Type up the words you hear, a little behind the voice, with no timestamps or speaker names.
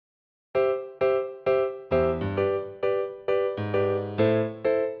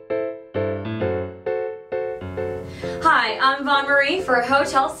Marie for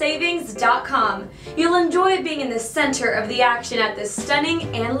HotelSavings.com. You'll enjoy being in the center of the action at this stunning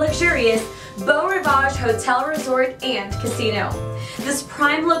and luxurious Beau Rivage Hotel Resort and Casino. This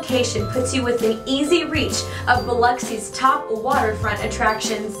prime location puts you within easy reach of Biloxi's top waterfront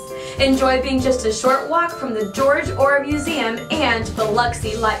attractions. Enjoy being just a short walk from the George Orr Museum and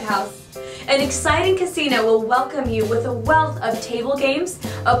Biloxi Lighthouse. An exciting casino will welcome you with a wealth of table games,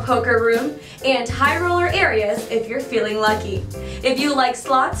 a poker room, and high roller areas if you're feeling lucky. If you like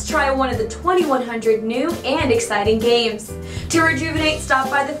slots, try one of the 2,100 new and exciting games. To rejuvenate, stop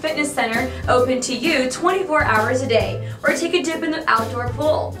by the fitness center, open to you 24 hours a day, or take a dip in the outdoor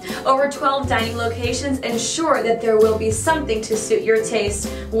pool. Over 12 dining locations ensure that there will be something to suit your taste,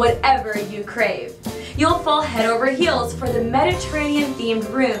 whatever you crave. You'll fall head over heels for the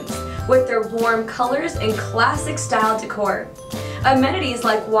Mediterranean-themed rooms, with their warm colors and classic style decor. Amenities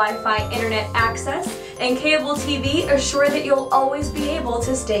like Wi-Fi internet access and cable TV assure that you'll always be able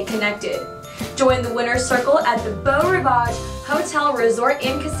to stay connected. Join the winner's circle at the Beau Rivage Hotel Resort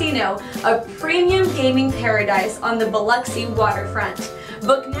and Casino, a premium gaming paradise on the Biloxi waterfront.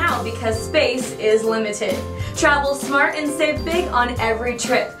 Book now because space is limited. Travel smart and save big on every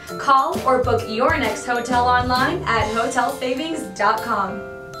trip. Call or book your next hotel online at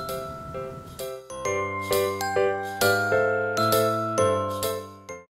HotelSavings.com.